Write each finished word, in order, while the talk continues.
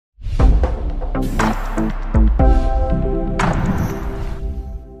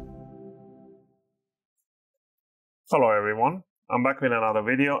Hello everyone, I'm back with another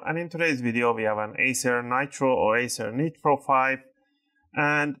video, and in today's video we have an ACER NITRO or ACER NITRO 5,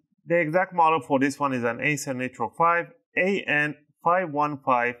 and the exact model for this one is an ACER NITRO 5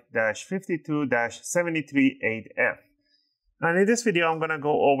 AN515-52-738F. And in this video I'm going to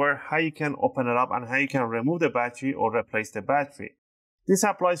go over how you can open it up and how you can remove the battery or replace the battery. This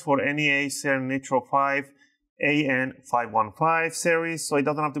applies for any ACER NITRO 5 AN515 series, so it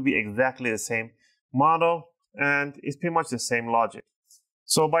doesn't have to be exactly the same model. And it's pretty much the same logic.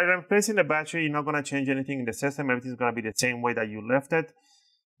 So by replacing the battery, you're not going to change anything in the system. Everything's going to be the same way that you left it.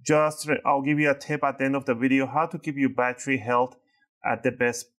 I'll give you a tip at the end of the video how to keep your battery health at the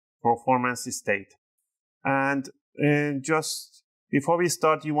best performance state. And just before we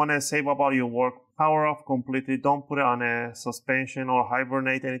start, you want to save up all your work. Power off completely. Don't put it on a suspension or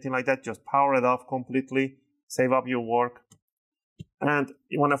hibernate, anything like that. Just power it off completely. Save up your work. And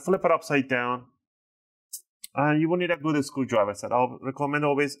you want to flip it upside down. And you will need a good screwdriver set. I'll recommend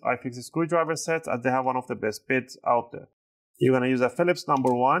always iFixit screwdriver sets, as they have one of the best bids out there. You're going to use a Phillips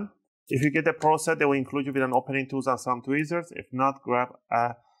 #1. If you get the Pro set, they will include you with an opening tools and some tweezers. If not, grab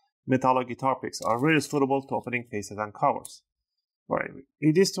a metallic guitar picks. Are really suitable to opening cases and covers. Alright,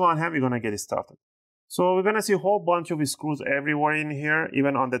 with these two on hand, we're going to get it started. So we're going to see a whole bunch of screws everywhere in here,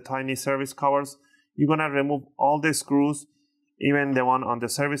 even on the tiny service covers. You're going to remove all the screws. Even the one on the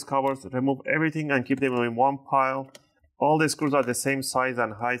service covers, remove everything and keep them in one pile. All the screws are the same size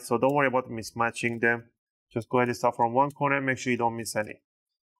and height, so don't worry about mismatching them. Just go ahead and start from one corner, make sure you don't miss any.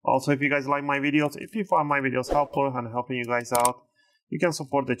 Also, if you guys like my videos, if you find my videos helpful and helping you guys out, you can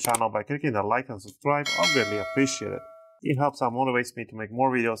support the channel by clicking the like and subscribe. I'll greatly appreciate it. It helps and motivates me to make more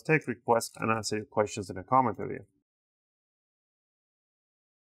videos, take requests, and answer your questions in the comment area.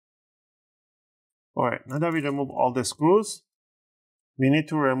 Alright, now that we remove all the screws, we need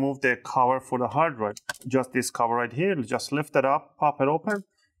to remove the cover for the hard drive. Just this cover right here. Just lift it up, pop it open,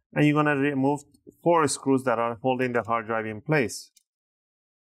 and you're going to remove 4 screws that are holding the hard drive in place.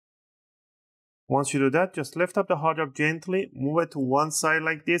 Once you do that, just lift up the hard drive gently, move it to one side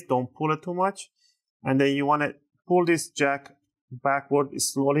like this, don't pull it too much, and then you want to pull this jack backward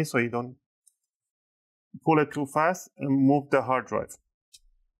slowly so you don't pull it too fast, and move the hard drive.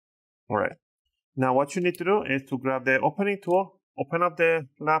 Alright, now what you need to do is to grab the opening tool, open up the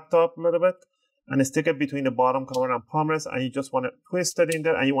laptop a little bit and stick it between the bottom cover and palm rest, and you just want to twist it in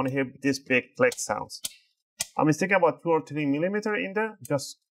there and you want to hear this big click sounds. I'm sticking about 2 or 3 millimeters in there.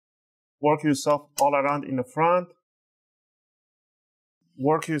 Just work yourself all around in the front.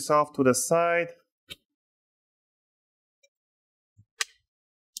 Work yourself to the side.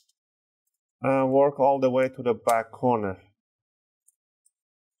 And work all the way to the back corner.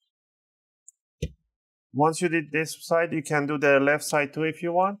 Once you did this side, you can do the left side too if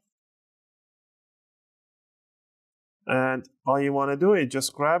you want. And all you want to do is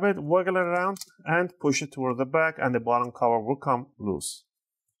just grab it, wiggle it around, and push it towards the back, and the bottom cover will come loose.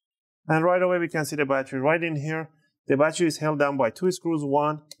 And right away we can see the battery right in here. The battery is held down by 2 screws,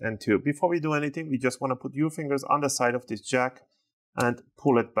 1 and 2. Before we do anything, we just want to put your fingers on the side of this jack and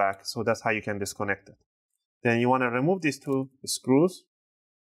pull it back. So that's how you can disconnect it. Then you want to remove these 2 screws.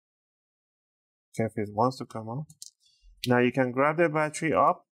 Check if it wants to come out. Now you can grab the battery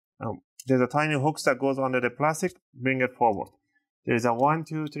up. There's a tiny hooks that goes under the plastic. Bring it forward. There's a 1,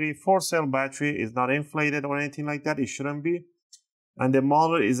 2, 3, 4 cell battery. It's not inflated or anything like that. It shouldn't be. And the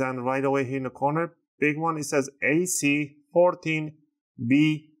model is on right away here in the corner. Big one. It says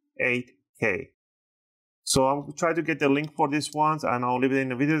AC14B8K. So I'll try to get the link for this ones, and I'll leave it in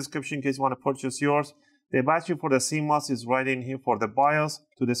the video description in case you want to purchase yours. The battery for the CMOS is right in here for the BIOS.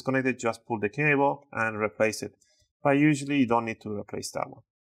 To disconnect it, just pull the cable and replace it. But usually you don't need to replace that one.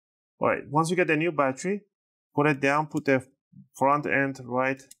 Alright, once you get the new battery, put it down, put the front end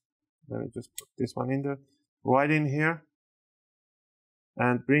right. Let me just put this one in there. Right in here.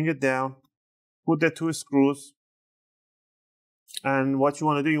 And bring it down. Put the 2 screws. And what you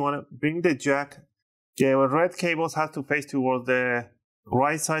want to do, you want to bring the jack. The red cables have to face towards the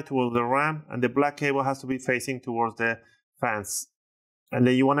right side towards the RAM, and the black cable has to be facing towards the fans. And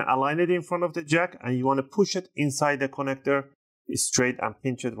then you want to align it in front of the jack, and you want to push it inside the connector straight and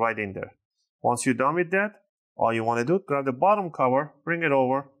pinch it right in there. Once you're done with that, all you want to do, grab the bottom cover, bring it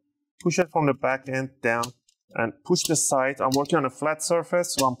over, push it from the back end down, and push the side. I'm working on a flat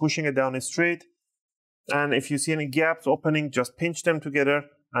surface, so I'm pushing it down straight. And if you see any gaps opening, just pinch them together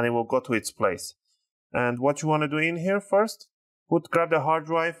and it will go to its place. And what you want to do in here first, grab the hard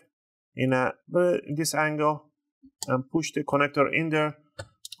drive in this angle and push the connector in there.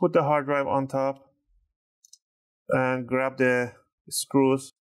 Put the hard drive on top, and grab the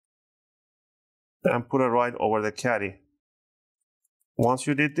screws and put it right over the caddy. Once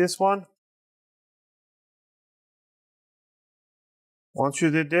you did this one, once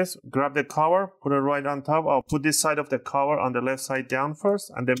you did this, grab the cover, put it right on top. I'll put this side of the cover on the left side down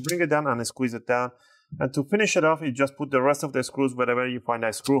first, and then bring it down and squeeze it down. And to finish it off, you just put the rest of the screws wherever you find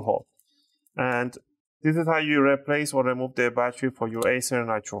a screw hole. And this is how you replace or remove the battery for your ACER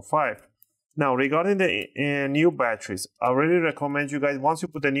Nitro 5. Now, regarding the new batteries, I really recommend you guys, once you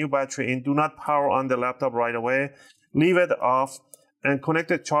put the new battery in, do not power on the laptop right away. Leave it off and connect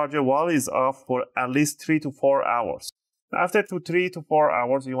the charger while it's off for at least 3 to 4 hours. After 3 to 4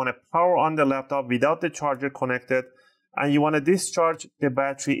 hours, you want to power on the laptop without the charger connected, and you want to discharge the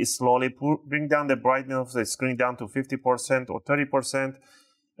battery slowly. Bring down the brightness of the screen down to 50% or 30%,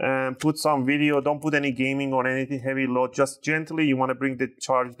 and put some video. Don't put any gaming or anything heavy load. Just gently, you want to bring the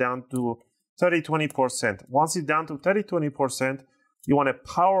charge down to 30-20%. Once it's down to 30-20%, you want to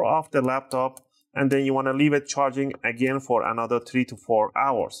power off the laptop, and then you want to leave it charging again for another 3 to 4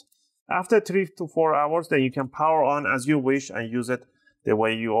 hours. After 3 to 4 hours, then you can power on as you wish and use it the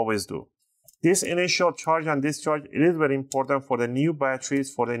way you always do. This initial charge and discharge, it is very important for the new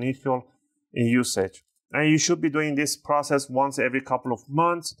batteries for the initial usage. And you should be doing this process once every couple of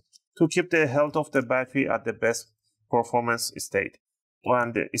months to keep the health of the battery at the best performance state.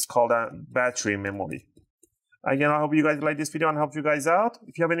 And it's called a battery memory. Again, I hope you guys like this video and helped you guys out.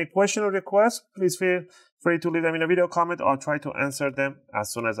 If you have any question or requests, please feel free to leave them in a video comment. I'll try to answer them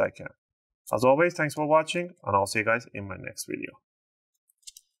as soon as I can. As always, thanks for watching, and I'll see you guys in my next video.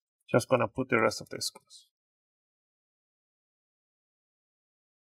 Just gonna put the rest of the screws.